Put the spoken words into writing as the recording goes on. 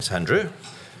Thanks, Andrew.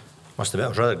 Must admit, I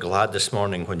was rather glad this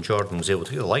morning when Jordan was able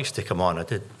to get the lights to come on. I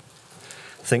did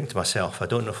think to myself, I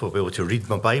don't know if we'll be able to read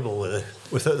my Bible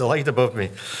without the light above me.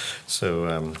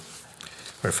 So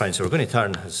we're fine. So we're going to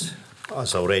turn,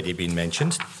 as already been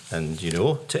mentioned, and you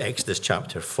know, to Exodus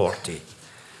chapter 40.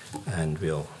 And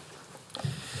we'll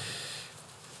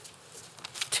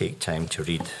take time to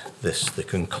read this, the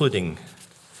concluding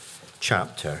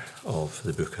chapter of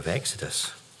the book of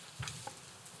Exodus.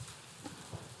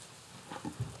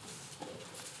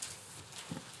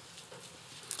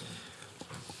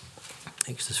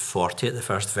 Exodus 40 at the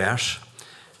first verse.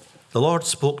 The Lord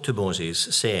spoke to Moses,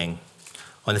 saying,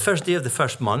 On the first day of the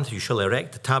first month you shall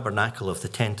erect the tabernacle of the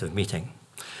tent of meeting,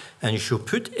 and you shall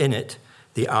put in it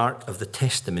the ark of the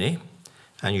testimony,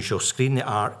 and you shall screen the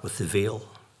ark with the veil,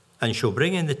 and you shall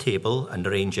bring in the table and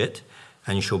arrange it,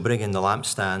 and you shall bring in the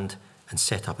lampstand and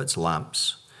set up its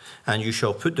lamps, and you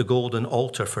shall put the golden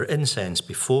altar for incense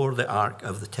before the ark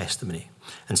of the testimony,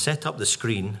 and set up the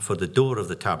screen for the door of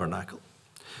the tabernacle.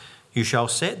 You shall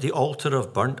set the altar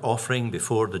of burnt offering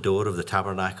before the door of the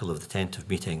tabernacle of the tent of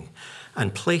meeting,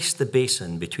 and place the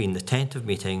basin between the tent of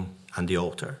meeting and the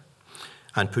altar,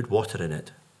 and put water in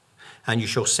it. And you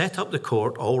shall set up the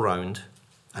court all round,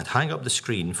 and hang up the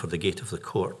screen for the gate of the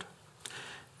court.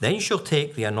 Then you shall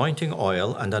take the anointing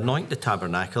oil and anoint the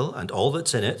tabernacle and all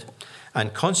that's in it,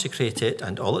 and consecrate it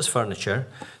and all its furniture,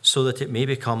 so that it may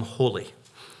become holy.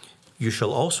 You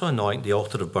shall also anoint the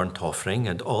altar of burnt offering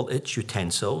and all its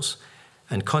utensils,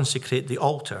 and consecrate the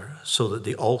altar, so that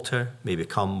the altar may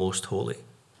become most holy.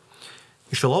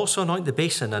 You shall also anoint the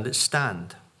basin and its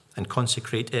stand, and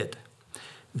consecrate it.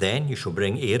 Then you shall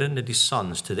bring Aaron and his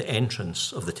sons to the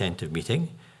entrance of the tent of meeting,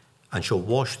 and shall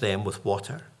wash them with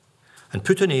water, and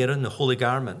put on Aaron the holy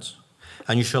garments.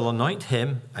 And you shall anoint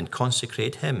him and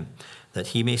consecrate him, that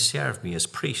he may serve me as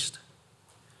priest.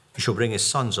 You shall bring his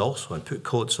sons also, and put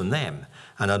coats on them,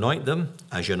 and anoint them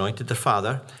as you anointed their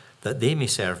father, that they may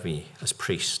serve me as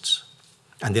priests.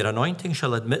 And their anointing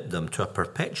shall admit them to a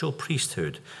perpetual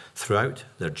priesthood throughout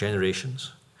their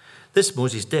generations. This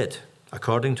Moses did,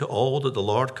 according to all that the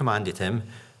Lord commanded him,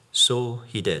 so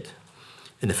he did.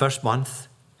 In the first month,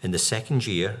 in the second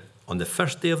year, on the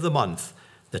first day of the month,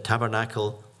 the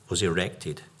tabernacle was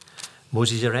erected.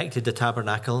 Moses erected the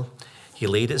tabernacle. He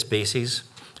laid its bases,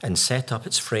 and set up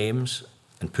its frames,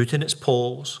 and put in its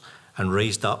poles, and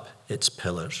raised up its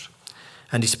pillars.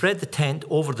 And he spread the tent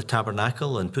over the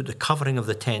tabernacle, and put the covering of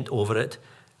the tent over it,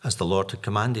 as the Lord had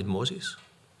commanded Moses.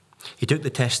 He took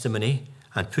the testimony,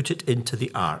 and put it into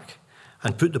the ark,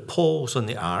 and put the poles on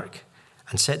the ark,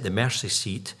 and set the mercy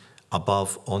seat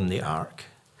above on the ark.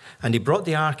 And he brought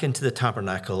the ark into the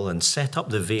tabernacle, and set up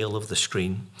the veil of the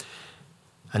screen,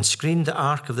 and screened the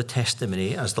ark of the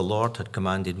testimony, as the Lord had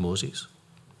commanded Moses.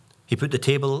 He put the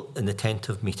table in the tent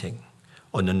of meeting,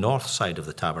 on the north side of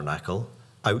the tabernacle,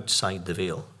 outside the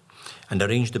veil, and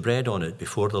arranged the bread on it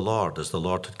before the Lord, as the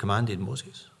Lord had commanded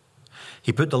Moses.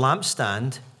 He put the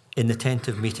lampstand in the tent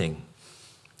of meeting,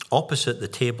 opposite the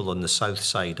table on the south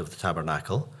side of the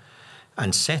tabernacle,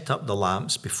 and set up the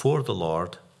lamps before the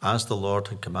Lord, as the Lord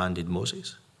had commanded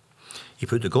Moses. He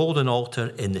put the golden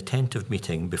altar in the tent of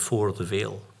meeting before the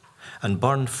veil, and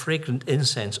burned fragrant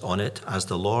incense on it, as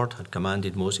the Lord had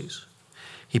commanded Moses.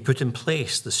 He put in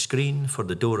place the screen for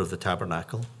the door of the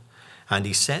tabernacle, and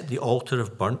he set the altar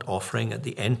of burnt offering at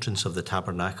the entrance of the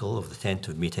tabernacle of the tent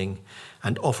of meeting,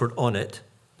 and offered on it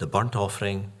the burnt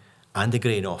offering and the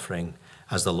grain offering,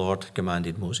 as the Lord had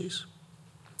commanded Moses.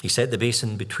 He set the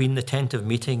basin between the tent of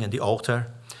meeting and the altar,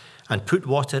 and put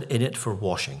water in it for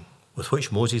washing, with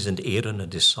which Moses and Aaron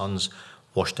and his sons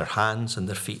washed their hands and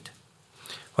their feet.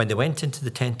 When they went into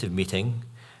the tent of meeting,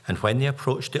 and when they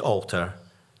approached the altar,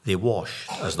 they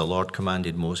washed as the Lord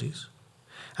commanded Moses.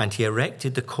 And he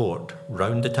erected the court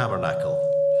round the tabernacle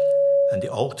and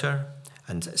the altar,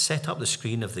 and set up the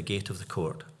screen of the gate of the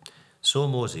court. So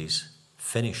Moses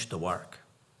finished the work.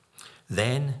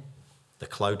 Then the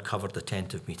cloud covered the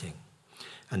tent of meeting,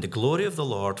 and the glory of the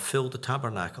Lord filled the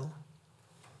tabernacle.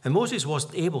 And Moses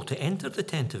wasn't able to enter the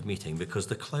tent of meeting because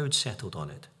the cloud settled on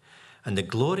it, and the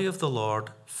glory of the Lord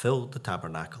filled the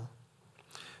tabernacle.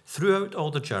 Throughout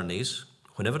all the journeys,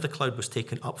 whenever the cloud was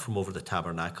taken up from over the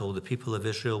tabernacle, the people of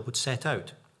Israel would set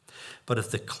out. But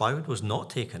if the cloud was not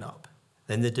taken up,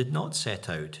 then they did not set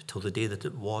out till the day that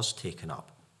it was taken up.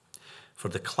 For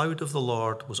the cloud of the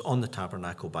Lord was on the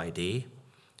tabernacle by day,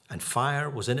 and fire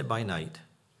was in it by night,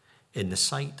 in the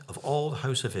sight of all the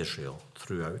house of Israel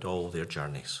throughout all their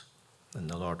journeys. And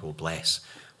the Lord will bless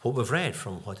what we've read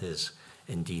from what is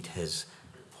indeed his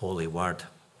holy word.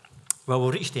 Well,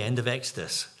 we'll reach the end of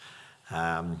Exodus,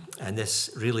 and this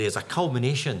really is a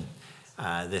culmination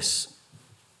this,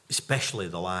 especially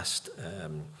the last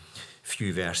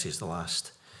few verses, the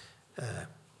last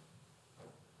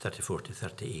 34 to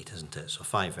 38, isn't it? So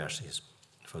 5 verses,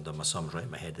 if I've done my sums right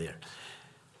in my head there.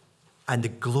 And the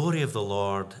glory of the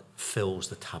Lord fills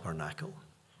the tabernacle.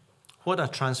 What a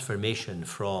transformation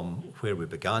from where we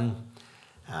began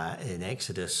in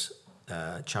Exodus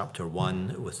chapter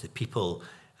 1 with the people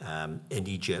in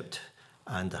Egypt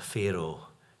and a Pharaoh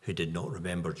who did not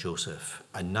remember Joseph.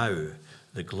 And now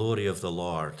the glory of the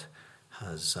Lord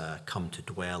has come to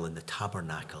dwell in the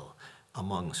tabernacle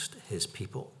amongst his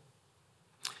people.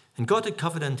 And God had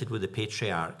covenanted with the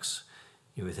patriarchs.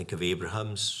 You know, we think of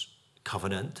Abraham's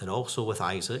covenant and also with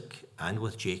Isaac and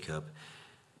with Jacob,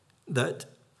 that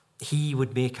he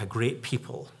would make a great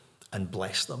people and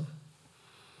bless them.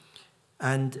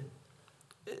 And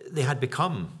they had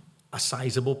become a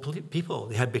sizable people.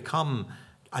 They had become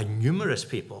a numerous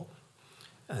people.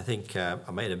 I think I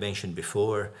might have mentioned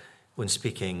before when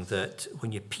speaking that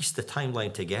when you piece the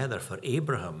timeline together for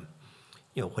Abraham,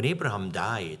 you know, when Abraham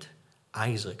died,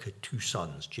 Isaac had 2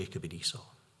 sons, Jacob and Esau.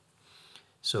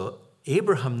 So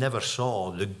Abraham never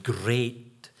saw the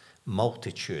great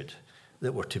multitude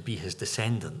that were to be his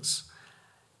descendants.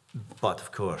 But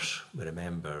of course, we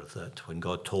remember that when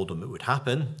God told him it would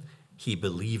happen, he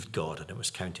believed God and it was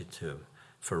counted to him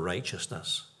for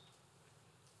righteousness.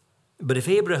 But if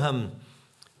Abraham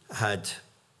had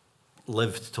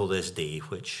lived till this day,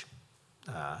 which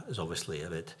is obviously a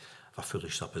bit of a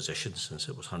foolish supposition since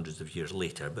it was hundreds of years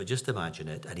later, but just imagine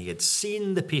it, and he had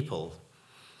seen the people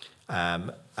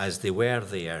as they were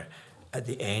there at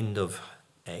the end of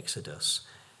Exodus,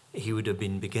 he would have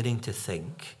been beginning to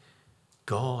think,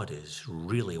 God is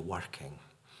really working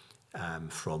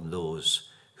from those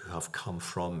who have come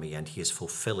from me, and he is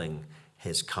fulfilling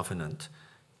his covenant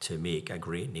to make a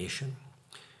great nation.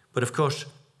 But of course,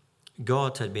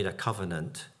 God had made a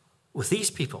covenant with these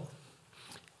people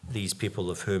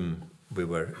of whom we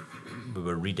were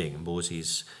reading,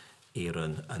 Moses,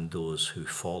 Aaron, and those who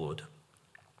followed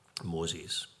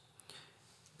Moses,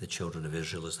 the children of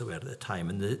Israel as they were at the time.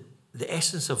 And the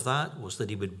essence of that was that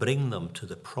he would bring them to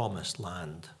the promised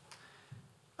land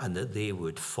and that they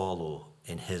would follow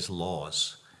in his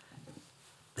laws.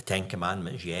 The 10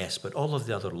 Commandments, yes, but all of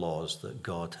the other laws that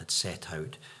God had set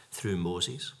out through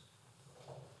Moses.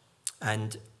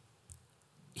 And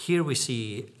here we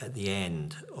see at the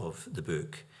end of the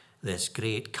book this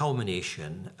great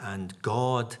culmination and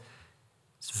God's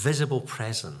visible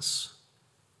presence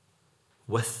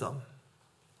with them.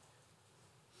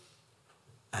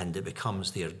 And it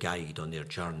becomes their guide on their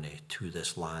journey to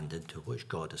this land into which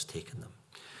God has taken them.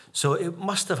 So it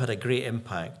must have had a great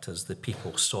impact as the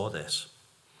people saw this.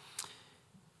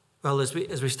 Well, as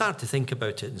we start to think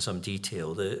about it in some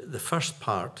detail, the first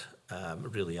part,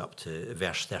 really up to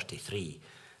verse 33,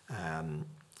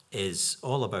 is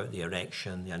all about the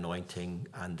erection, the anointing,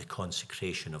 and the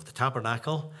consecration of the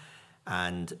tabernacle,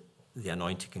 and the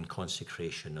anointing and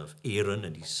consecration of Aaron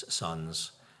and his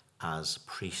sons as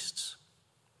priests.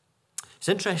 It's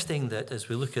interesting that as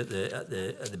we look at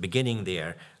the beginning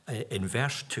there, in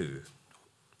verse 2,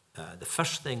 the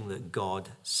first thing that God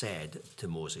said to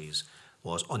Moses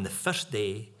was, on the first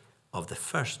day of the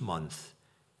first month,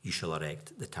 you shall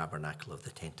erect the tabernacle of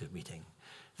the tent of meeting.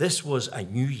 This was a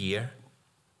new year.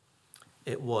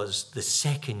 It was the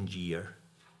second year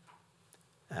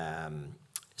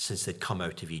since they'd come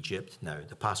out of Egypt. Now,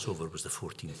 the Passover was the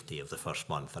 14th day of the first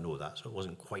month. I know that, so it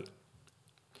wasn't quite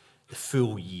the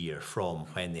full year from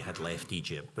when they had left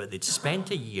Egypt. But they'd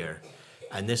spent a year,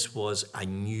 and this was a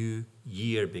new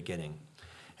year beginning.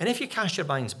 And if you cast your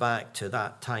minds back to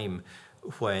that time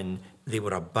when they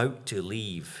were about to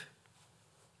leave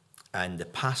and the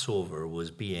Passover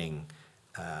was being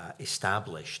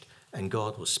established and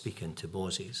God was speaking to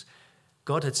Moses,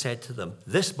 God had said to them,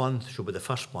 this month shall be the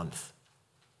first month.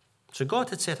 So God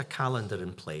had set a calendar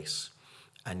in place,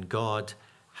 and God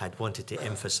had wanted to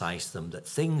emphasize to them that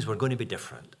things were going to be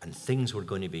different and things were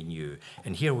going to be new.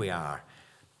 And here we are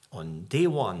on day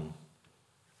 1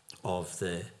 of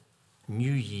the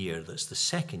new year, that's the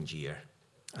second year,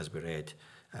 as we read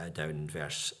down in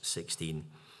verse 16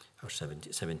 or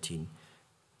 17.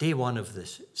 Day 1 of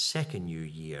this second new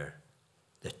year,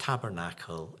 the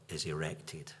tabernacle is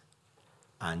erected,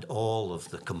 and all of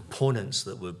the components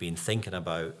that we've been thinking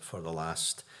about for the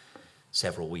last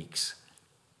several weeks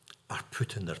are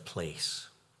put in their place.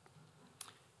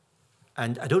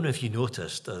 And I don't know if you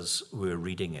noticed as we were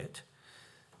reading it,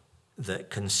 that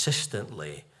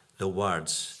consistently the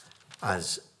words,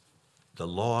 as the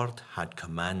Lord had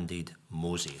commanded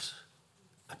Moses,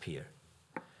 appear.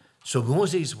 So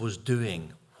Moses was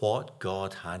doing what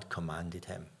God had commanded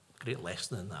him. great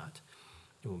lesson in that.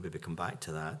 We'll maybe come back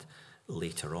to that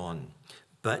later on.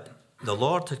 But the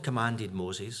Lord had commanded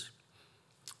Moses.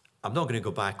 I'm not going to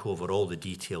go back over all the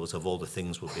details of all the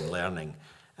things we've been learning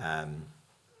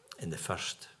in the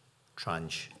first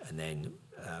tranche, and then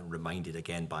reminded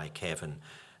again by Kevin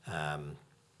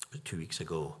 2 weeks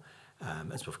ago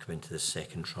as we've come into the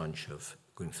second tranche of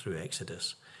going through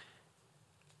Exodus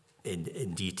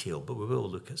in detail. But we will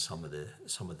look at some of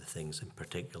the things in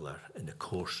particular in the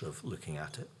course of looking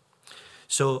at it.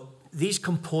 So these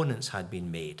components had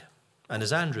been made, and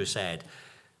as Andrew said,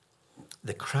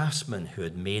 the craftsmen who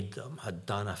had made them had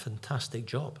done a fantastic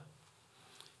job.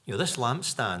 This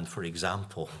lampstand, for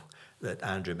example, that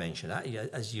Andrew mentioned,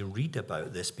 as you read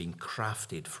about this being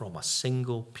crafted from a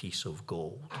single piece of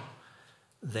gold,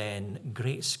 then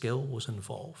great skill was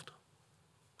involved.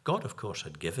 God, of course,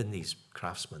 had given these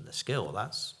craftsmen the skill.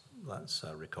 That's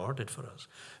recorded for us.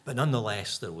 But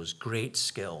nonetheless, there was great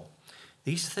skill.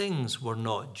 These things were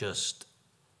not just,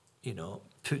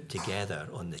 put together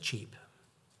on the cheap.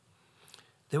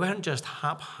 They weren't just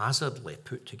haphazardly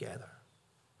put together.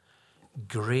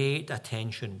 Great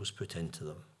attention was put into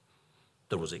them.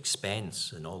 There was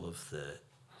expense in all of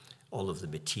the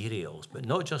materials, but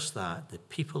not just that. The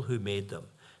people who made them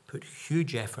put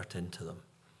huge effort into them,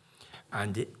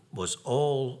 and it was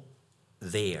all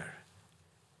there.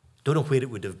 Don't know where it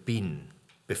would have been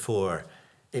before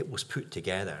it was put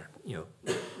together.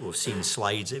 We've seen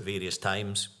slides at various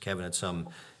times. Kevin had some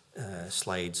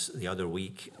slides the other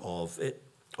week of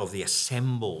the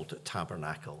assembled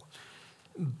tabernacle.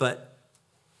 But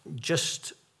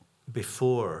just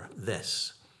before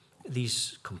this,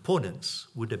 these components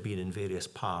would have been in various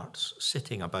parts,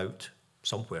 sitting about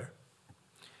somewhere.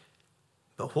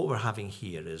 But what we're having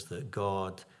here is that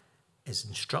God is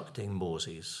instructing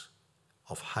Moses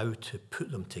of how to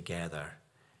put them together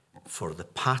for the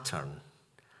pattern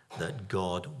that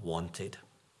God wanted.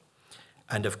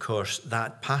 And of course,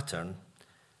 that pattern,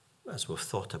 as we've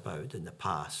thought about in the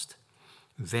past,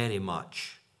 very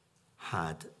much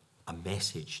had a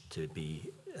message to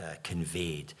be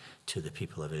conveyed to the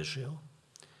people of Israel.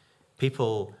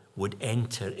 People would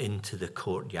enter into the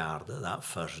courtyard at that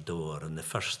first door, and the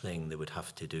first thing they would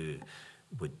have to do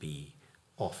would be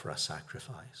offer a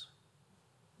sacrifice.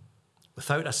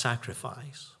 Without a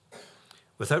sacrifice,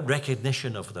 without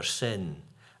recognition of their sin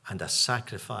and a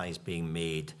sacrifice being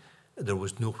made, there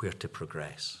was nowhere to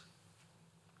progress.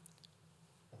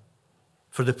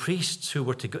 For the priests who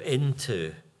were to go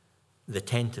into the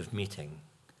tent of meeting,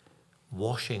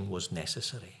 washing was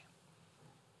necessary.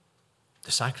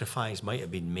 The sacrifice might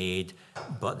have been made,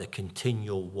 but the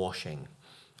continual washing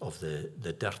of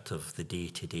the dirt of the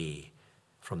day-to-day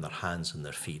from their hands and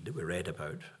their feet that we read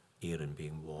about, Aaron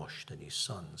being washed and his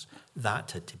sons,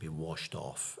 that had to be washed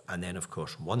off. And then, of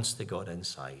course, once they got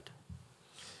inside,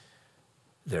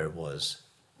 there was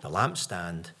the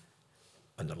lampstand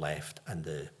on the left and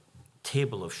the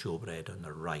table of showbread on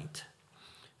the right.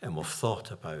 And we've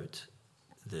thought about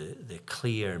the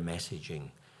clear messaging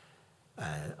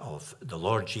of the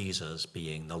Lord Jesus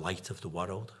being the light of the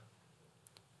world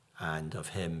and of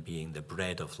him being the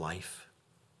bread of life.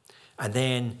 And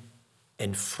then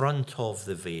in front of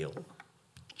the veil,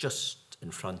 just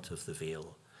in front of the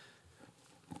veil,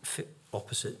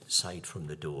 opposite side from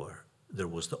the door, there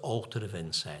was the altar of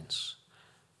incense,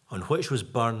 on which was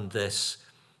burned this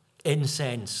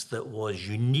incense that was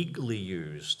uniquely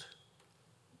used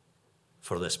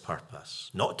for this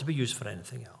purpose, not to be used for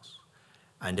anything else.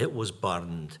 And it was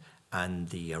burned, and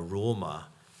the aroma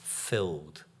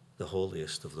filled the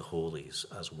holiest of the holies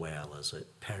as well as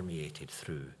it permeated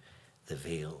through the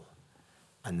veil.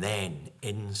 And then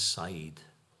inside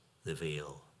the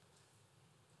veil,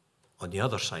 on the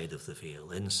other side of the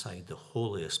veil, inside the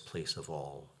holiest place of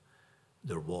all,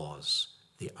 there was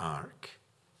the ark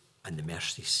and the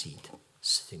mercy seat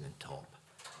sitting on top.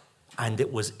 And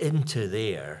it was into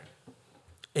there,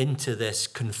 into this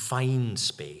confined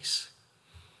space,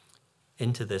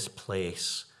 into this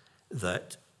place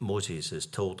that Moses is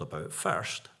told about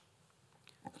first,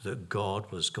 that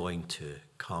God was going to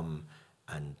come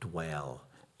and dwell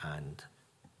and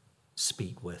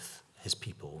speak with his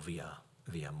people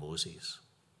via Moses.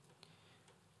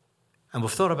 And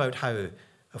we've thought about how,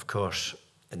 of course,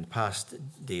 in past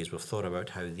days, we've thought about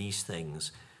how these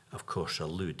things, of course,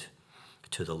 allude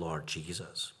to the Lord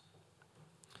Jesus.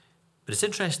 But it's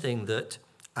interesting that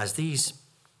as these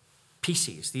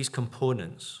pieces, these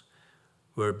components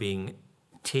were being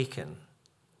taken,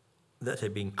 that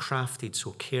had been crafted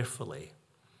so carefully,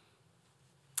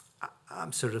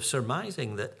 I'm sort of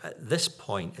surmising that at this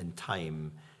point in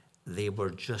time, they were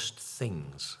just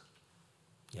things.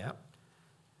 Yeah.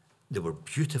 They were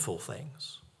beautiful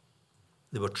things.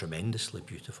 They were tremendously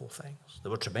beautiful things. They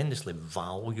were tremendously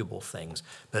valuable things.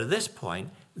 But at this point,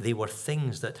 they were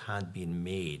things that had been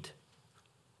made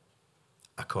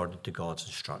according to God's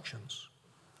instructions.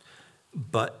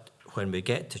 But when we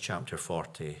get to chapter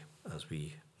 40, as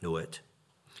we know it,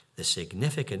 the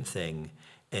significant thing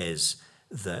is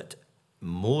that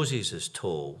Moses is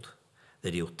told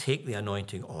that he'll take the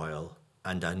anointing oil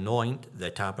and anoint the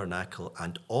tabernacle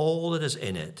and all that is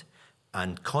in it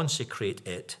and consecrate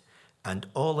it and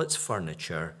all its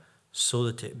furniture so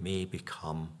that it may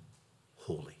become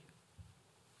holy.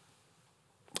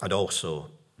 And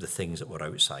also the things that were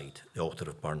outside, the altar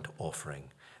of burnt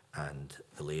offering and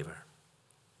the laver.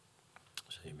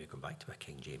 So you may go back to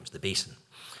King James. The basin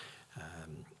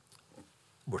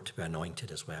were to be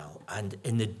anointed as well. And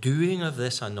in the doing of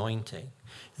this anointing,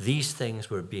 these things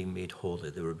were being made holy.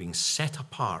 They were being set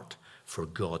apart for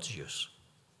God's use.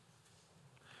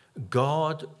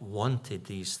 God wanted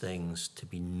these things to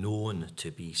be known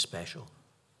to be special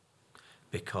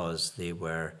because they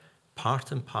were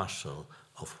part and parcel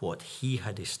of what he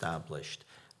had established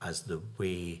as the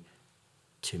way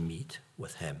to meet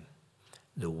with him,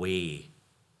 the way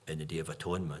in the Day of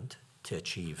Atonement to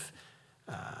achieve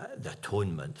the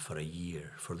atonement for a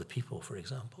year for the people, for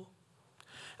example.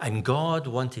 And God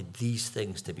wanted these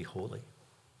things to be holy.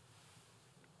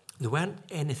 They weren't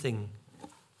anything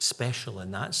special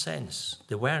in that sense.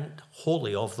 They weren't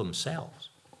holy of themselves.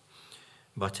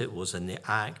 But it was in the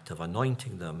act of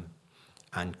anointing them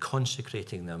and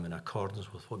consecrating them in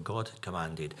accordance with what God had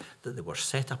commanded that they were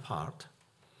set apart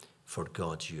for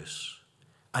God's use.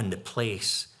 And the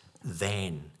place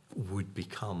then would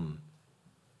become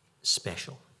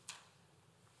special.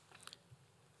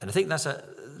 And I think there's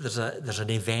an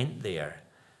event there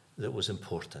that was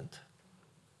important.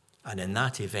 And in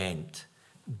that event,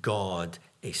 God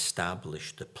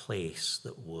established the place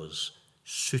that was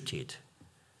suited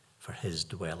for his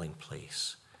dwelling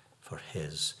place, for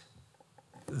his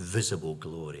visible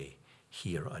glory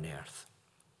here on earth.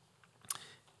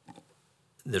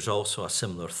 There's also a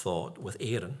similar thought with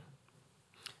Aaron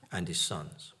and his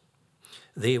sons.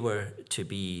 They were to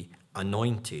be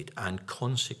anointed and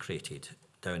consecrated,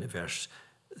 down at verse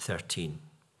 13.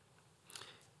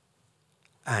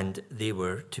 And they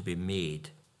were to be made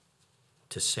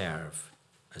to serve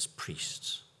as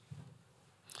priests.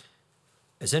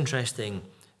 It's interesting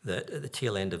that at the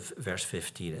tail end of verse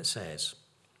 15 it says,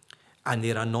 "And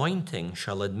their anointing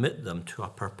shall admit them to a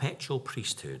perpetual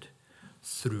priesthood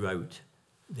throughout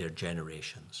their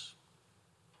generations."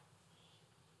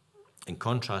 In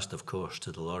contrast, of course,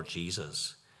 to the Lord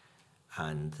Jesus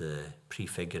and the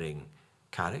prefiguring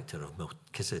character of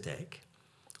Melchizedek,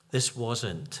 this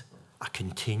wasn't a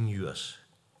continuous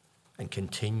and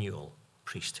continual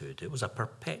priesthood. It was a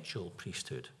perpetual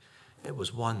priesthood. It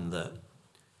was one that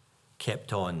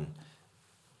kept on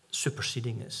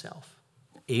superseding itself.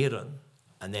 Aaron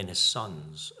and then his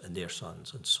sons and their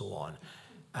sons and so on.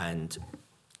 And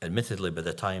admittedly, by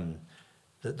the time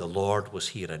that the Lord was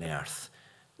here on earth,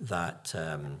 that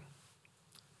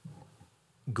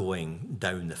going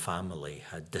down the family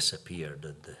had disappeared,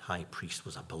 and the high priest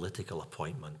was a political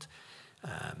appointment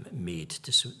made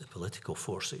to suit the political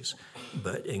forces.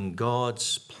 But in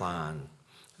God's plan,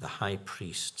 the high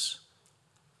priests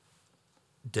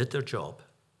did their job,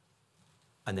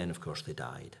 and then, of course, they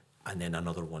died. And then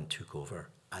another one took over,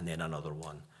 and then another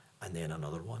one, and then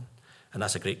another one. And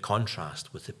that's a great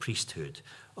contrast with the priesthood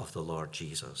of the Lord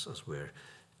Jesus, as we're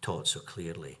taught so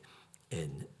clearly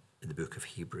in the book of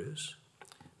Hebrews.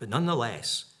 But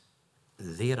nonetheless,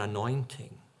 their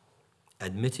anointing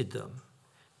admitted them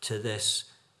to this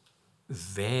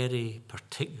very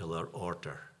particular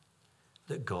order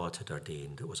that God had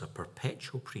ordained. It was a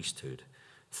perpetual priesthood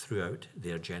throughout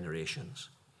their generations.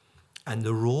 And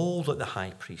the role that the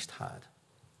high priest had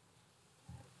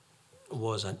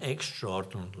was an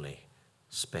extraordinarily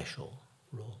special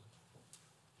role.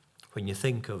 When you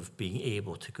think of being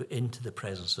able to go into the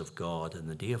presence of God in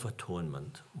the Day of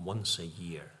Atonement once a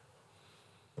year,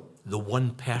 the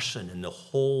one person in the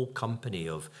whole company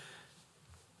of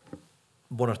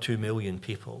 1 or 2 million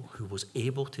people who was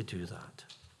able to do that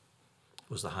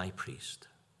was the high priest.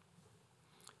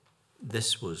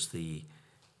 This was the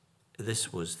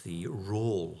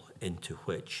role into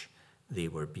which they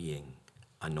were being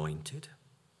anointed.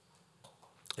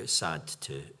 It's sad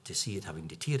to see it having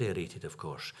deteriorated, of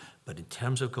course, but in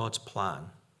terms of God's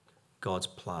plan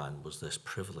was this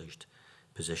privileged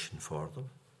position for them.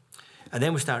 And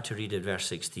then we start to read in verse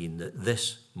 16 that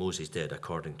this Moses did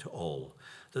according to all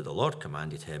that the Lord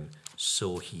commanded him,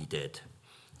 so he did.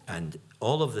 And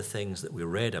all of the things that we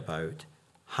read about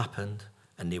happened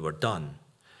and they were done.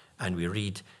 And we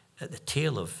read at the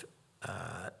tail of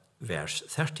verse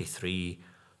 33,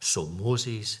 so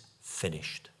Moses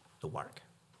finished the work.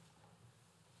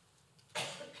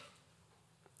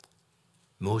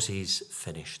 Moses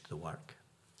finished the work.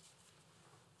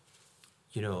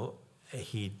 You know,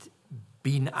 he'd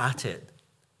been at it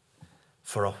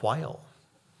for a while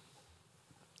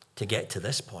to get to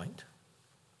this point.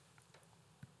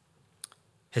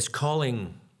 His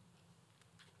calling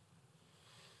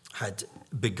had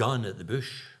begun at the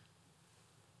bush.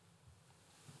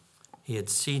 He had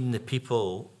seen the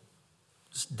people,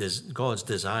 God's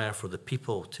desire for the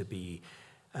people to be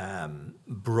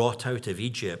brought out of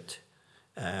Egypt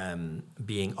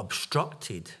being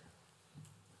obstructed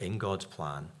in God's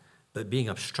plan, but being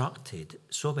obstructed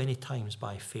so many times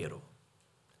by Pharaoh.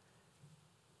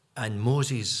 And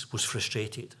Moses was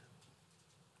frustrated.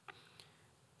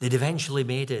 They'd eventually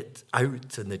made it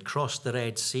out and they'd crossed the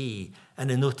Red Sea, and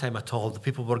in no time at all, the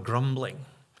people were grumbling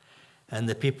and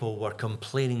the people were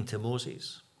complaining to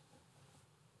Moses.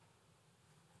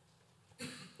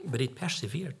 But he'd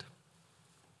persevered.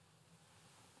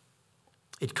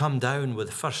 He'd come down with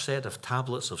the first set of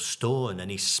tablets of stone and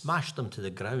he smashed them to the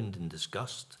ground in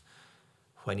disgust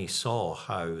when he saw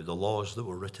how the laws that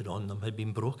were written on them had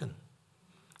been broken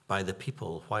by the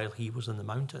people while he was on the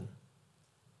mountain.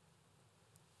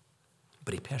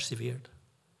 But he persevered.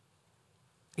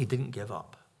 He didn't give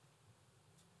up.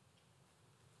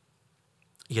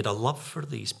 He had a love for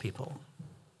these people.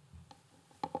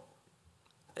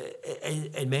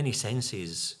 In many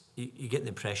senses, you get the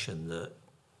impression that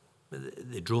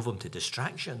they drove him to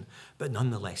distraction, but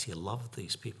nonetheless he loved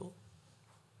these people.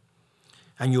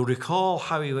 And you'll recall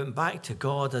how he went back to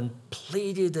God and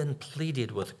pleaded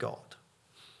with God.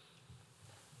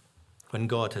 When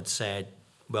God had said,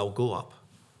 well, go up,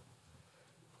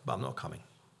 but I'm not coming.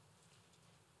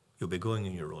 You'll be going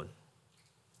on your own.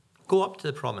 Go up to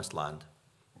the promised land.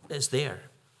 It's there.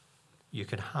 You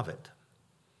can have it.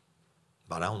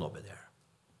 But I'll not be there.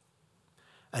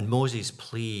 And Moses'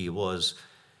 plea was,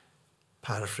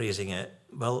 paraphrasing it,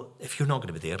 well, if you're not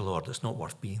going to be there, Lord, it's not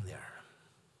worth being there.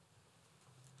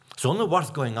 It's only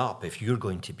worth going up if you're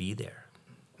going to be there.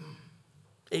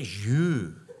 It's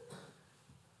you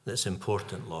that's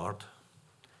important, Lord.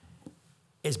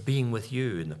 It's being with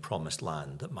you in the promised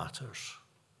land that matters.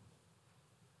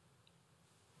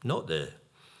 Not the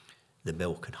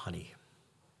milk and honey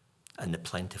and the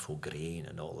plentiful grain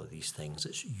and all of these things.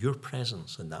 It's your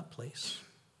presence in that place.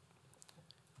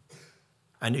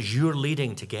 And it's your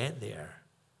leading to get there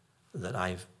that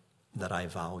I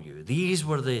value. These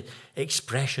were the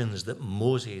expressions that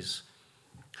Moses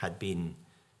had been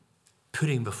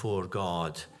putting before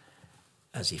God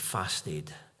as he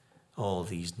fasted all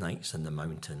these nights in the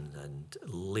mountain and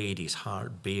laid his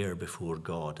heart bare before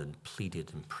God and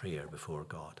pleaded in prayer before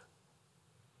God.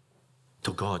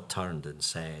 Till God turned and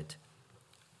said,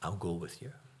 I'll go with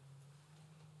you.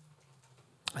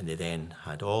 And they then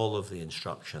had all of the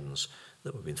instructions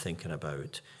that we've been thinking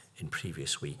about in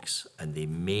previous weeks. And they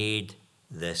made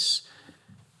this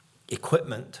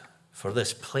equipment for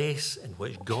this place in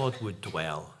which God would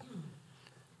dwell.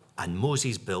 And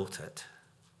Moses built it.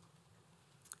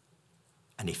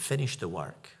 And he finished the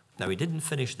work. Now, he didn't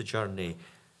finish the journey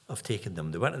of taking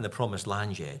them. They weren't in the promised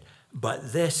land yet.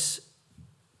 But this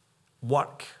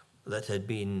work that had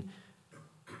been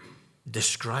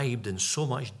described in so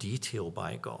much detail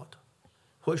by God,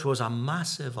 which was a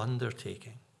massive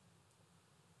undertaking.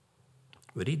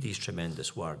 We read these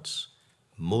tremendous words.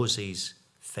 Moses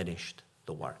finished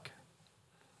the work.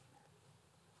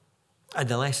 And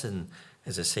the lesson,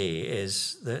 as I say,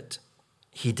 is that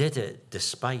he did it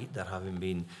despite there having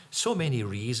been so many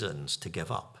reasons to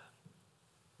give up.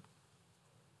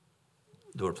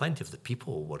 There were plenty of the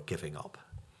people who were giving up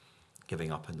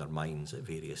in their minds at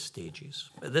various stages.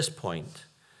 At this point,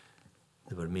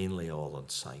 they were mainly all on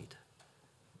side.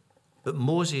 But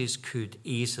Moses could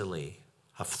easily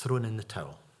have thrown in the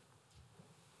towel.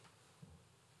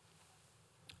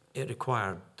 It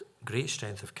required great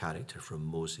strength of character from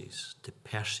Moses to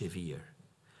persevere,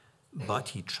 but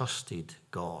he trusted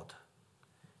God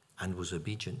and was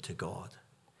obedient to God,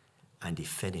 and he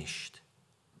finished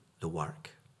the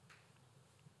work.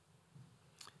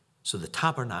 So the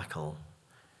tabernacle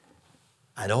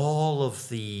and all of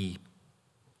the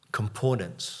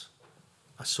components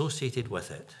associated with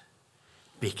it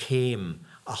became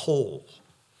a whole,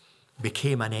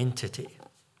 became an entity.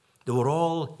 They were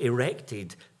all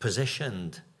erected,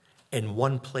 positioned in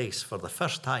one place for the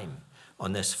first time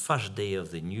on this first day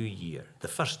of the new year, the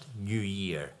first new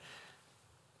year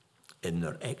in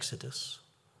their exodus.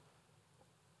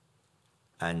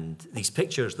 And these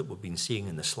pictures that we've been seeing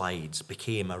in the slides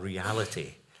became a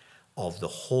reality of the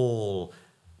whole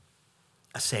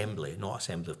assembly, not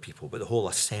assembly of people, but the whole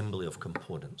assembly of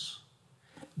components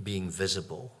being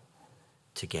visible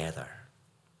together.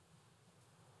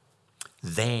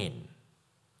 Then,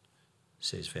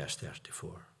 says verse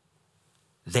 34,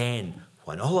 then,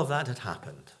 when all of that had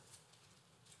happened,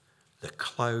 the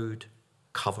cloud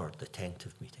covered the tent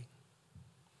of meeting.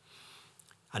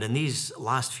 And in these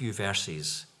last few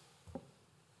verses,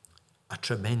 a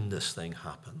tremendous thing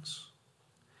happens.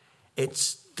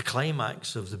 It's the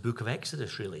climax of the book of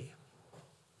Exodus, really.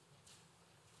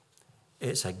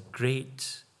 It's a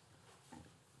great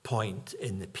point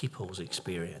in the people's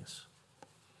experience.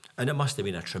 And it must have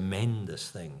been a tremendous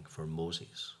thing for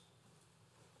Moses.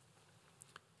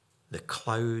 The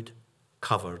cloud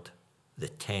covered the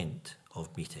tent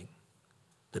of meeting,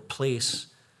 the place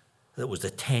that was the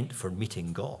tent for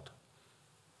meeting God.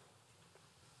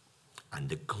 And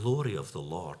the glory of the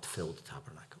Lord filled the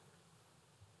tabernacle.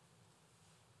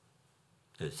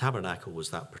 Now, the tabernacle was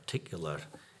that particular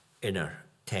inner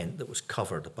tent that was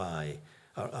covered by,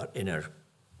 our inner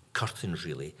curtains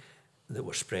really, that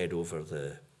were spread over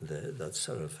the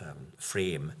sort of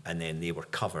frame, and then they were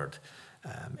covered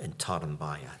in turn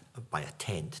by a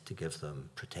tent to give them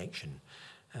protection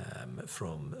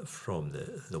from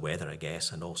the weather, I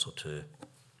guess, and also to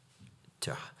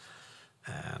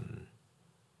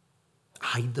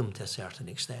hide them to a certain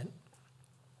extent.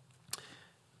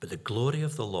 But the glory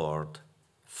of the Lord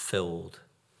filled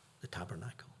the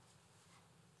tabernacle.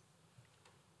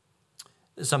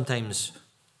 Sometimes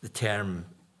the term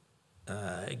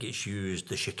gets used,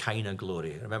 the Shekinah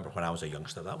glory. I remember when I was a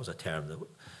youngster, that was a term that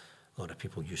a lot of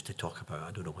people used to talk about.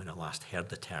 I don't know when I last heard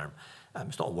the term.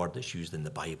 It's not a word that's used in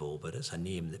the Bible, but it's a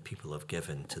name that people have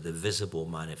given to the visible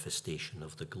manifestation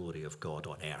of the glory of God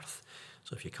on earth.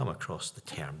 So if you come across the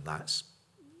term, that's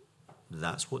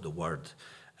what the word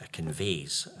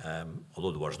conveys.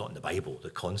 Although the word's not in the Bible, the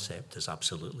concept is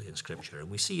absolutely in Scripture. And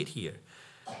we see it here.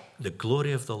 The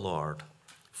glory of the Lord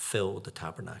filled the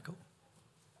tabernacle.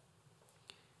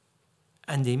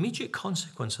 And the immediate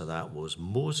consequence of that was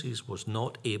Moses was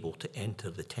not able to enter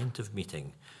the tent of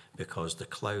meeting because the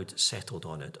cloud settled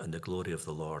on it and the glory of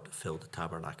the Lord filled the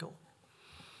tabernacle.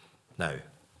 Now,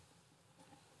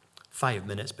 5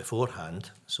 minutes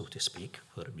beforehand, so to speak,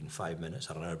 whether it had been 5 minutes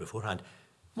or an hour beforehand,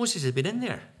 Moses had been in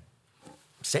there,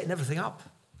 setting everything up.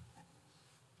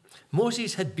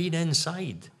 Moses had been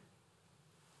inside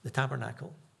the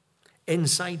tabernacle,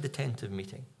 inside the tent of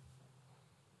meeting.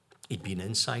 He'd been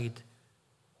inside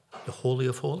the Holy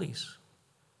of Holies.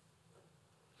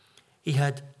 He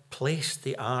had placed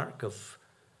the Ark of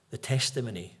the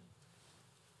Testimony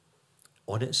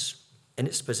in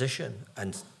its position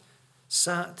and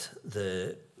sat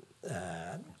the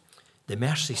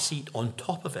mercy seat on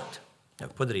top of it. Now,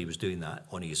 whether he was doing that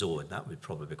on his own, that would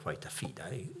probably be quite a feat.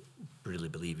 I really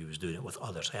believe he was doing it with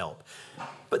others' help.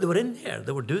 But they were in there,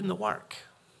 they were doing the work.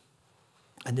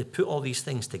 And they'd put all these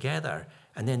things together,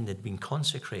 and then they'd been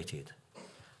consecrated.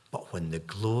 But when the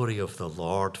glory of the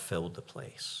Lord filled the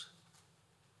place,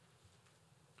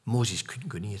 Moses couldn't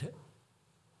go near it.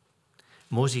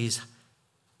 Moses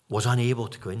was unable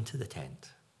to go into the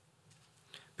tent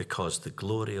because the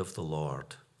glory of the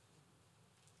Lord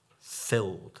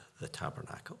filled the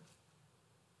tabernacle.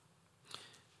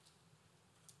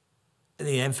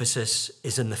 The emphasis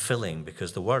is in the filling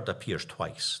because the word appears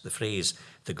twice. The phrase,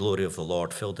 the glory of the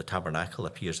Lord filled the tabernacle,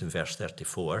 appears in verse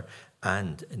 34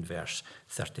 and in verse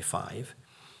 35.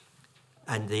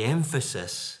 And the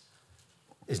emphasis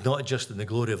is not just in the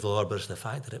glory of the Lord, but it's the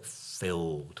fact that it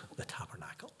filled the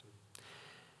tabernacle.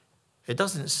 It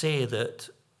doesn't say that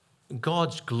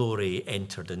God's glory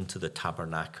entered into the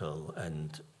tabernacle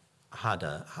and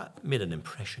made an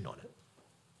impression on it.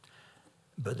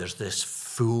 But there's this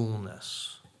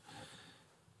fullness.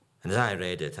 And as I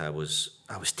read it, I was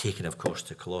taken, of course,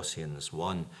 to Colossians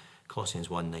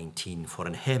 1:19. For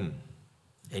in him,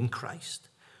 in Christ,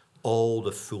 all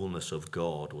the fullness of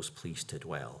God was pleased to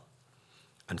dwell,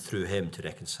 and through him to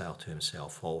reconcile to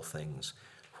himself all things,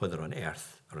 whether on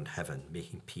earth or in heaven,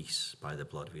 making peace by the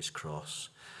blood of his cross.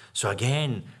 So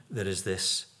again, there is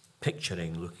this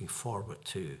picturing, looking forward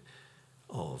to,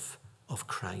 of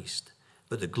Christ.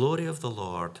 But the glory of the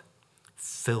Lord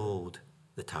filled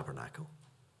the tabernacle.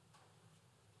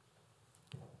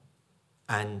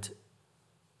 And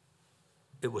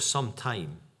it was some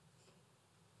time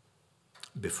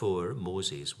before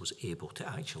Moses was able to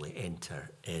actually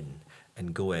enter in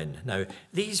and go in. Now,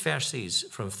 these verses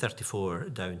from 34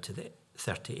 down to the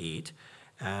 38,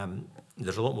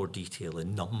 there's a lot more detail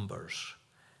in Numbers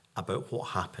about what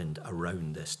happened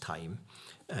around this time,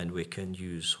 and we can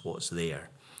use what's there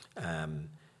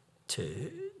to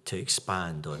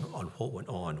expand on what went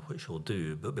on, which we'll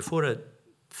do. But before I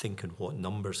think on what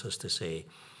Numbers has to say,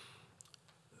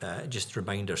 just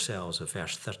remind ourselves of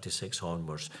verse 36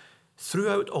 onwards.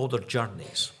 Throughout all their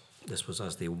journeys, this was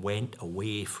as they went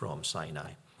away from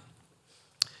Sinai,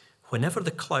 whenever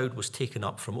the cloud was taken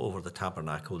up from over the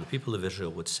tabernacle, the people of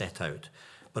Israel would set out.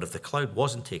 But if the cloud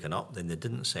wasn't taken up, then they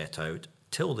didn't set out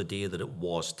till the day that it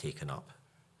was taken up.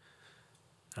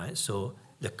 Right? So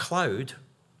the cloud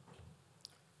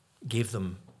gave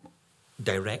them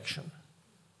direction,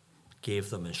 gave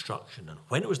them instruction, and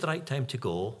when it was the right time to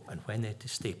go and when they had to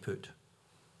stay put.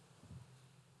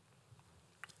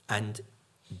 And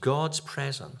God's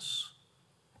presence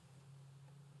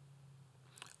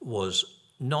was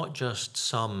not just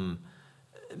some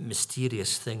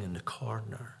mysterious thing in the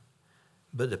corner,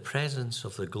 but the presence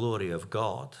of the glory of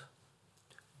God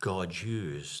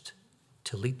used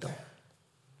to lead them.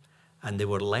 And they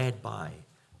were led by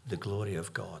the glory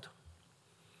of God,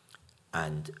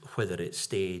 and whether it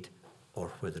stayed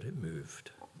or whether it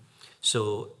moved.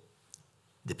 So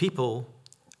the people,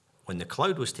 when the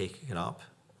cloud was taken up,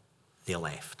 they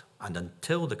left. And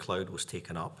until the cloud was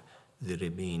taken up, they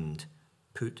remained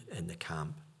put in the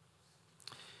camp.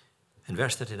 And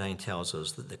verse 39 tells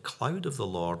us that the cloud of the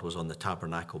Lord was on the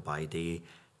tabernacle by day,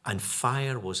 and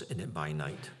fire was in it by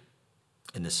night,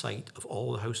 in the sight of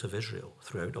all the house of Israel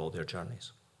throughout all their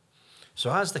journeys.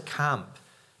 So as the camp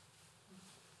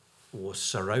was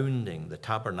surrounding the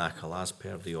tabernacle as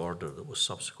per the order that was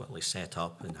subsequently set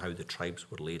up and how the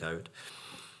tribes were laid out,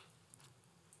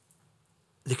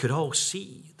 they could all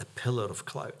see the pillar of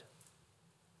cloud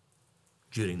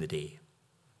during the day.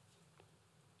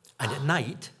 And at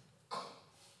night,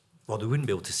 well, they wouldn't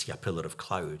be able to see a pillar of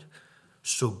cloud.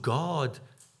 So God's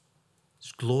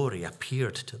glory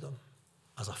appeared to them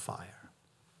as a fire.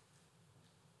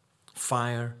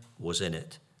 Fire was in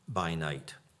it by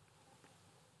night.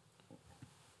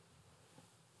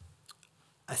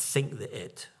 I think that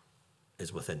it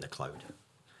is within the cloud.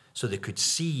 So they could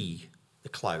see the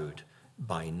cloud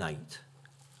by night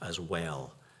as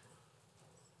well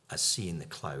as seeing the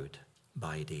cloud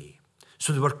by day.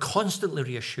 So they were constantly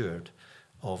reassured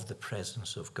of the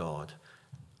presence of God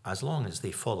as long as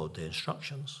they followed the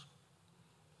instructions.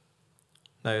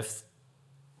 Now, if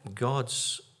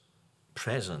God's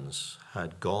presence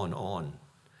had gone on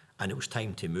and it was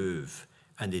time to move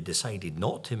and they decided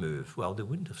not to move, well, they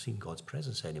wouldn't have seen God's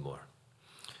presence anymore.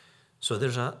 So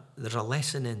there's a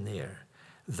lesson in there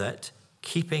that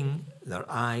keeping their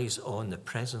eyes on the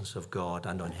presence of God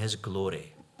and on his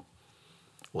glory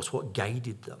was what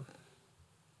guided them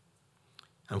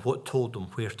and what told them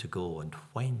where to go and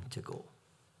when to go.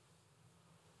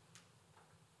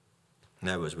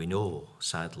 Now, as we know,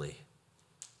 sadly,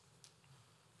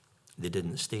 they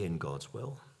didn't stay in God's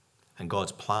will. And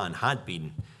God's plan had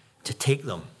been to take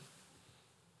them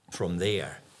from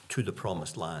there to the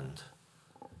promised land.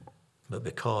 But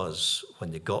because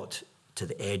when they got to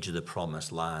the edge of the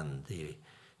promised land, they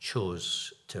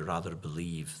chose to rather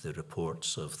believe the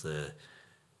reports of the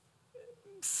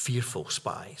fearful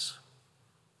spies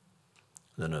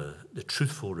than the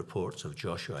truthful reports of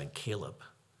Joshua and Caleb,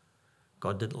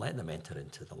 God didn't let them enter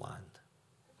into the land.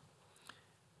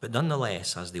 But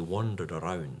nonetheless, as they wandered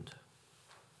around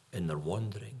in their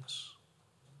wanderings,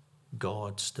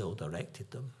 God still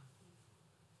directed them.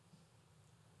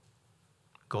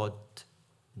 God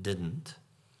didn't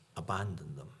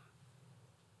abandon them,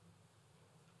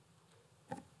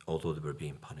 although they were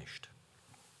being punished.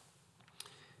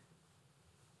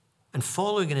 And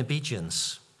following in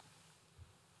obedience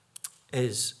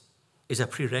is a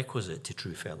prerequisite to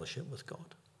true fellowship with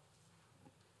God.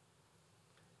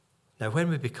 Now, when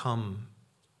we become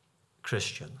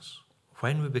Christians,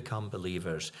 when we become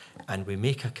believers, and we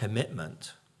make a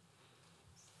commitment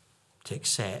to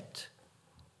accept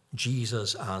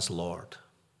Jesus as Lord,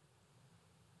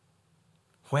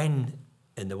 when,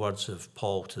 in the words of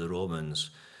Paul to the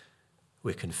Romans,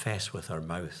 we confess with our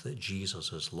mouth that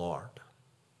Jesus is Lord,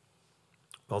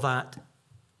 well, that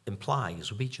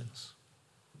implies obedience.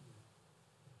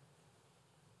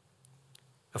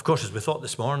 Of course, as we thought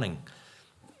this morning,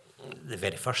 the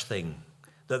very first thing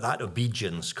that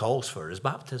obedience calls for is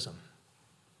baptism.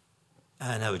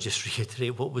 And I would just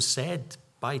reiterate what was said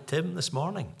by Tim this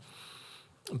morning.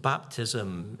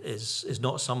 Baptism is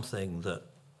not something that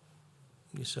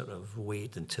you sort of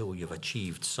wait until you've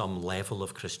achieved some level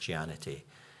of Christianity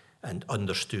and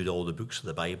understood all the books of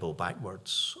the Bible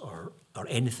backwards or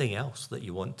anything else that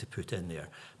you want to put in there.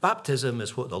 Baptism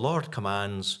is what the Lord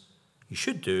commands you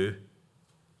should do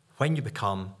when you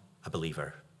become a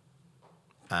believer.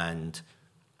 And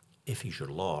if he's your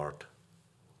Lord,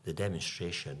 the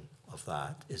demonstration of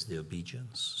that is the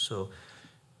obedience. So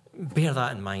bear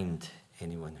that in mind,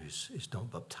 anyone who's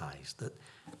not baptized,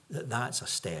 that's a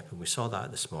step. And we saw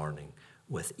that this morning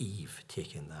with Eve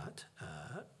taking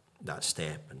that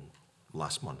step, and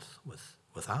last month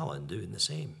with Alan doing the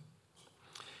same.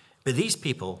 But these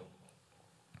people,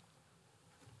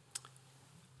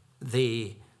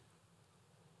 they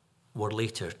were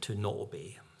later to not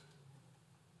obey.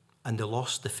 And they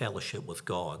lost the fellowship with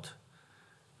God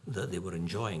that they were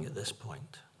enjoying at this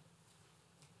point.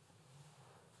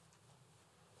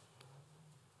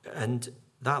 And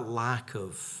that lack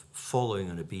of following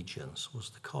and obedience was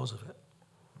the cause of it.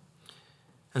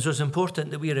 And so it's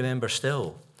important that we remember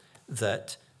still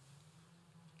that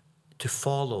to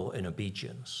follow in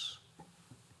obedience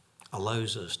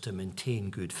allows us to maintain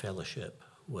good fellowship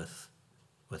with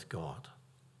God.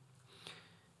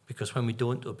 Because when we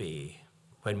don't obey,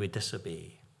 when we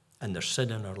disobey, and there's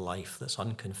sin in our life that's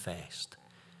unconfessed,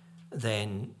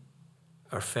 then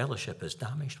our fellowship is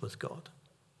damaged with God.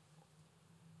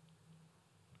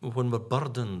 When we're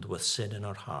burdened with sin in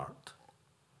our heart,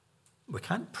 we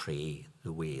can't pray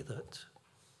the way that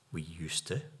we used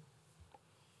to.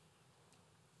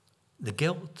 The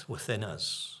guilt within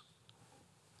us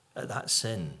at that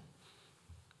sin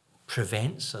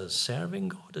prevents us serving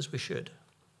God as we should.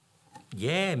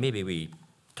 Yeah, maybe we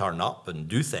turn up and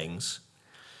do things.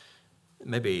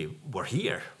 Maybe we're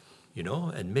here,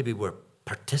 and maybe we're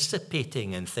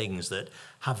participating in things that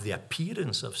have the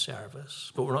appearance of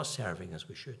service, but we're not serving as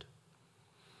we should.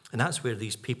 And that's where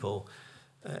these people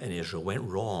in Israel went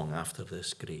wrong after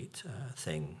this great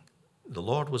thing. The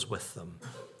Lord was with them,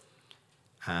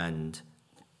 and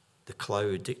the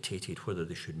cloud dictated whether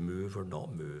they should move or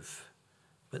not move,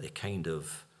 but they kind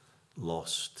of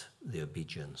lost the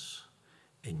obedience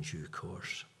in due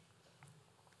course.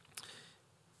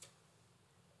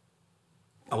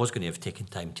 I was going to have taken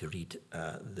time to read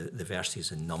the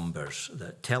verses in Numbers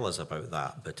that tell us about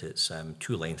that, but it's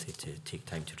too lengthy to take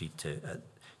time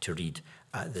to read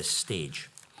at this stage.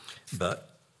 But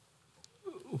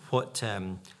what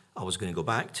I was going to go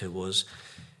back to was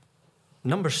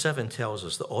Number 7 tells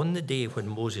us that on the day when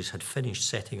Moses had finished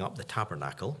setting up the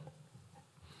tabernacle,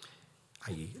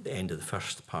 i.e. the end of the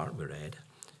first part we read,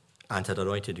 and had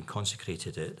anointed and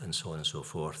consecrated it, and so on and so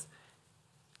forth,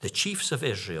 the chiefs of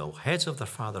Israel, heads of their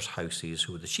fathers' houses,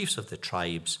 who were the chiefs of the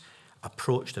tribes,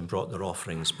 approached and brought their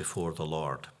offerings before the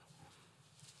Lord.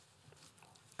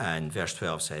 And verse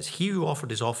 12 says, he who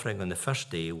offered his offering on the first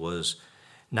day was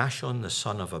Nahshon, the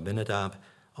son of Amminadab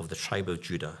of the tribe of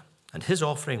Judah. And his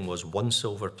offering was 1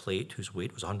 silver plate, whose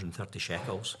weight was 130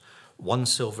 shekels, 1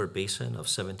 silver basin of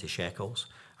 70 shekels,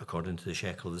 according to the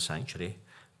shekel of the sanctuary,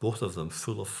 both of them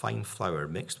full of fine flour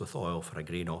mixed with oil for a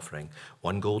grain offering,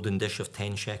 1 golden dish of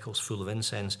 10 shekels full of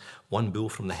incense, 1 bull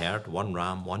from the herd, 1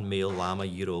 ram, 1 male lamb a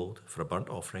year old for a burnt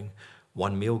offering,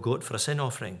 1 male goat for a sin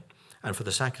offering, and for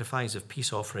the sacrifice of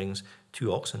peace offerings,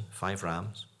 2 oxen, 5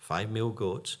 rams, 5 male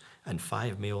goats, and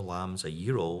 5 male lambs a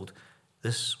year old.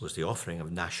 This was the offering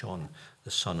of Nahshon, the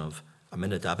son of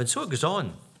Amminadab. And so it goes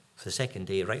on for the second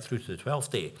day right through to the 12th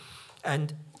day.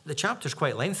 And the chapter's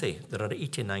quite lengthy. There are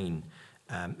 89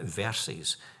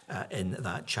 verses in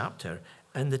that chapter.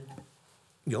 And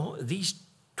these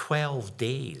 12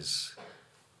 days,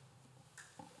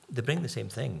 they bring the same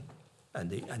thing. And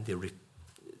the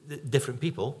different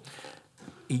people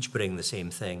each bring the same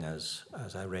thing as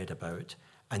I read about.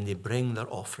 And they bring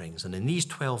their offerings. And in these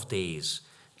 12 days,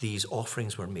 these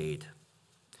offerings were made.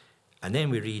 And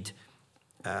then we read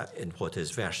in what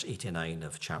is verse 89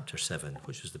 of chapter 7,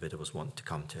 which is the bit I was wanting to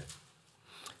come to.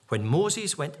 When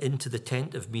Moses went into the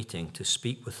tent of meeting to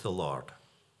speak with the Lord,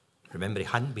 remember he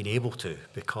hadn't been able to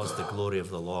because the glory of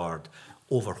the Lord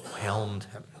overwhelmed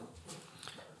him.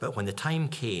 But when the time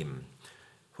came,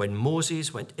 when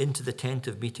Moses went into the tent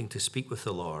of meeting to speak with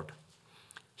the Lord,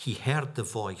 he heard the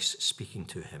voice speaking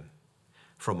to him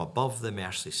from above the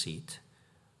mercy seat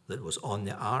that was on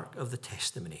the ark of the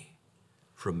testimony,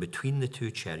 from between the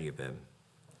 2 cherubim,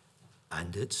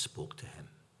 and it spoke to him.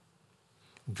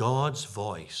 God's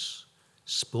voice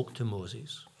spoke to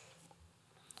Moses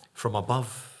from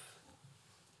above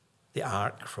the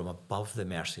ark, from above the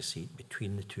mercy seat,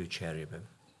 between the 2 cherubim,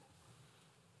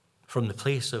 from the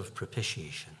place of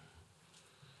propitiation,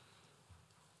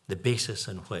 the basis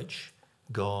on which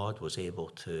God was able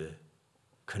to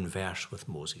converse with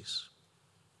Moses,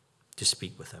 to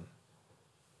speak with him.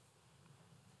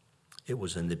 It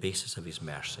was on the basis of his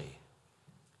mercy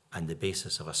and the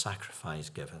basis of a sacrifice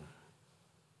given.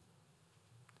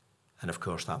 And of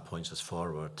course that points us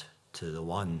forward to the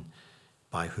one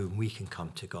by whom we can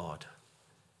come to God.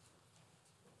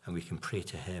 And we can pray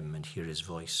to him and hear his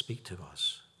voice speak to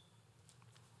us.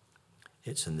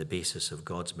 It's on the basis of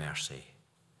God's mercy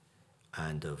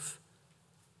and of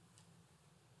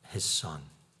his Son,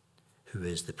 who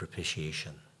is the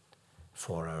propitiation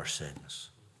for our sins.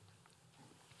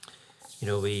 You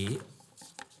know, we've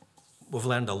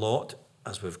learned a lot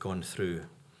as we've gone through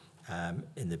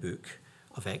in the book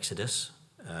of Exodus.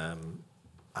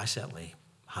 I certainly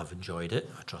have enjoyed it.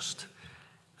 I trust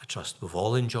we've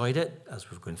all enjoyed it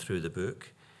as we've gone through the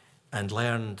book and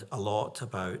learned a lot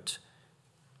about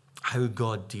how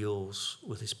God deals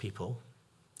with his people,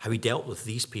 how he dealt with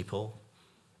these people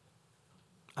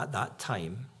at that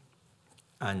time,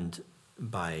 and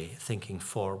by thinking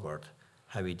forward,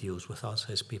 how he deals with us,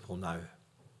 his people, now.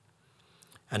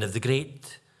 And of the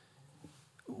great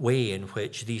way in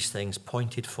which these things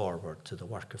pointed forward to the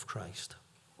work of Christ.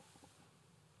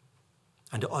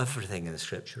 And everything in the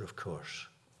Scripture, of course,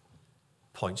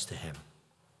 points to him.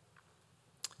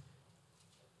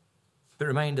 But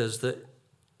remind us that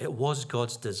it was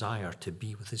God's desire to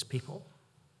be with his people.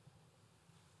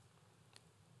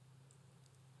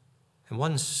 And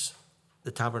once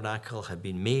the tabernacle had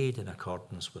been made in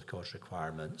accordance with God's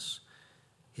requirements,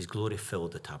 his glory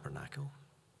filled the tabernacle.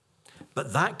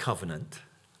 But that covenant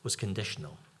was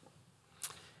conditional.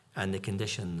 And the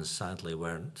conditions, sadly,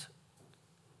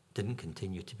 didn't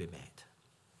continue to be met.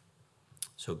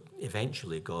 So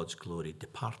eventually God's glory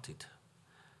departed.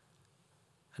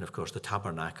 And of course the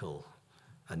tabernacle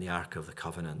and the Ark of the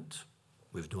Covenant,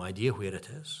 we've no idea where it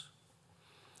is.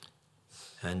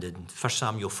 And in 1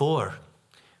 Samuel 4,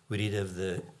 we read of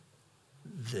the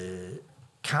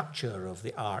capture of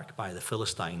the Ark by the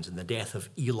Philistines and the death of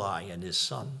Eli and his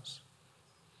sons.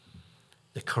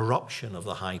 The corruption of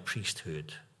the high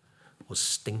priesthood was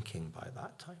stinking by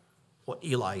that time. What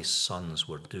Eli's sons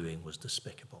were doing was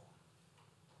despicable.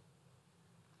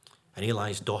 And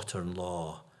Eli's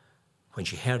daughter-in-law, when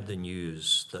she heard the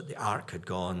news that the ark had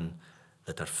gone,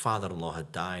 that her father-in-law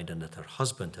had died, and that her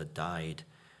husband had died,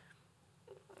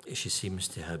 she seems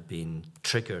to have been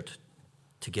triggered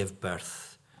to give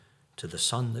birth to the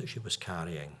son that she was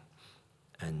carrying.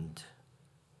 And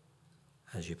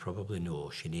as you probably know,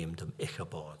 she named him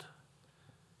Ichabod,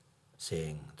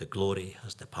 saying, "The glory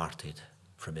has departed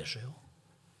from Israel."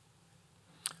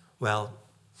 Well,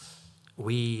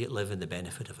 we live in the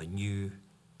benefit of a new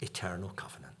eternal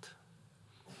covenant.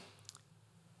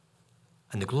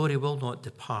 And the glory will not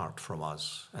depart from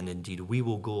us, and indeed we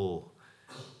will go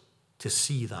to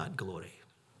see that glory.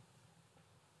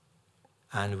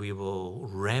 And we will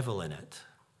revel in it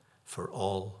for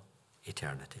all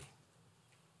eternity.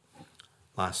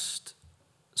 Last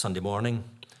Sunday morning,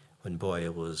 when Boy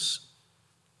was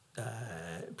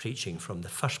preaching from the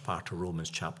first part of Romans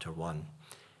chapter 1,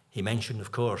 he mentioned,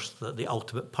 of course, that the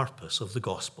ultimate purpose of the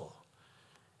gospel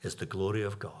is the glory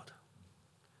of God.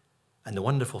 And the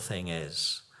wonderful thing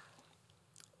is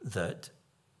that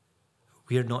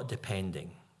we are not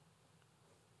depending,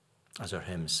 as our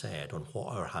hymn said, on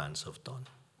what our hands have done.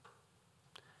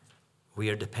 We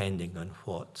are depending on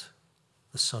what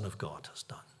the Son of God has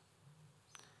done.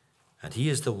 And he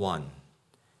is the one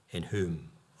in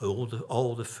whom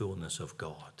all the fullness of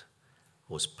God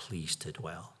was pleased to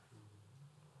dwell.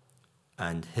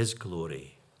 And his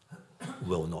glory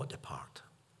will not depart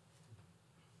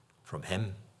from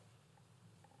him,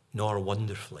 nor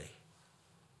wonderfully,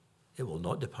 it will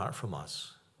not depart from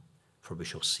us, for we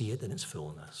shall see it in its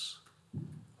fullness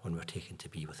when we're taken to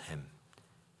be with him.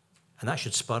 And that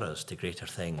should spur us to greater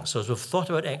things. So as we've thought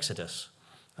about Exodus,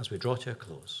 as we draw to a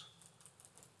close,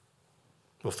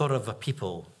 we've thought of a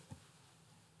people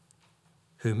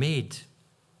who made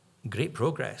great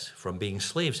progress from being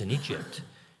slaves in Egypt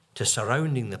to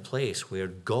surrounding the place where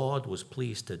God was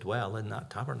pleased to dwell in that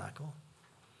tabernacle,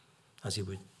 as he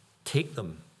would take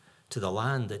them to the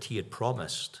land that he had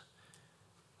promised,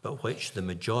 but which the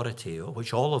majority,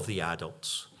 which all of the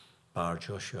adults, bar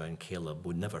Joshua and Caleb,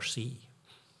 would never see.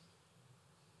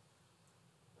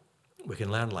 We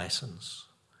can learn lessons,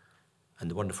 and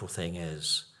the wonderful thing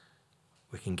is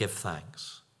we can give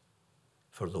thanks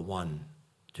for the one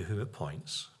to whom it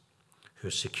points, who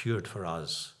has secured for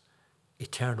us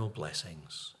eternal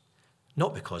blessings,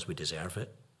 not because we deserve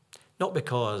it, not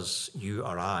because you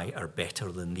or I are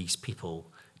better than these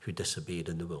people who disobeyed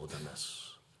in the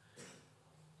wilderness,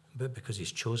 but because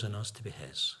he's chosen us to be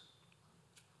his.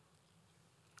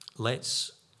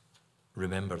 Let's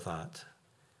remember that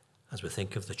as we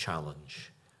think of the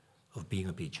challenge of being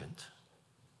obedient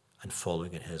and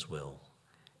following in his will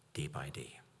day by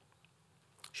day.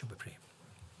 Shall we pray?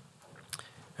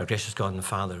 Our gracious God and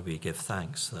Father, we give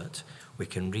thanks that we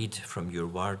can read from your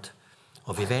word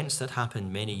of events that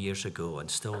happened many years ago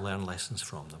and still learn lessons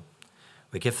from them.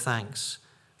 We give thanks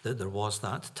that there was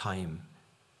that time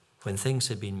when things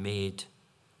had been made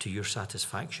to your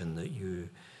satisfaction, that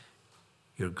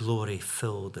your glory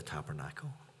filled the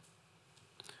tabernacle.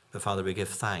 But Father, we give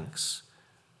thanks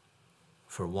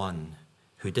for one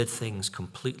who did things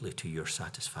completely to your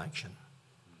satisfaction.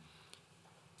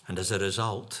 And as a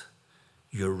result,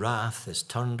 your wrath is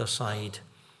turned aside,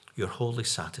 you're wholly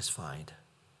satisfied,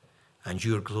 and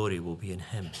your glory will be in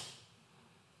him,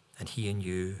 and he in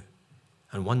you,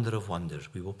 and wonder of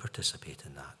wonders, we will participate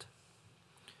in that.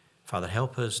 Father,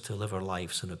 help us to live our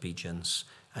lives in obedience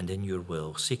and in your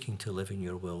will, seeking to live in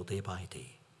your will day by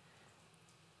day.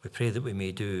 We pray that we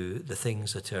may do the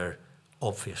things that are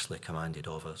obviously commanded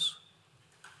of us,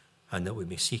 and that we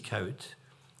may seek out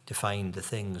to find the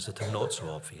things that are not so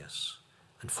obvious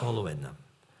and follow in them.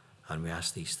 And we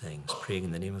ask these things, praying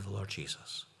in the name of the Lord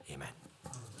Jesus. Amen.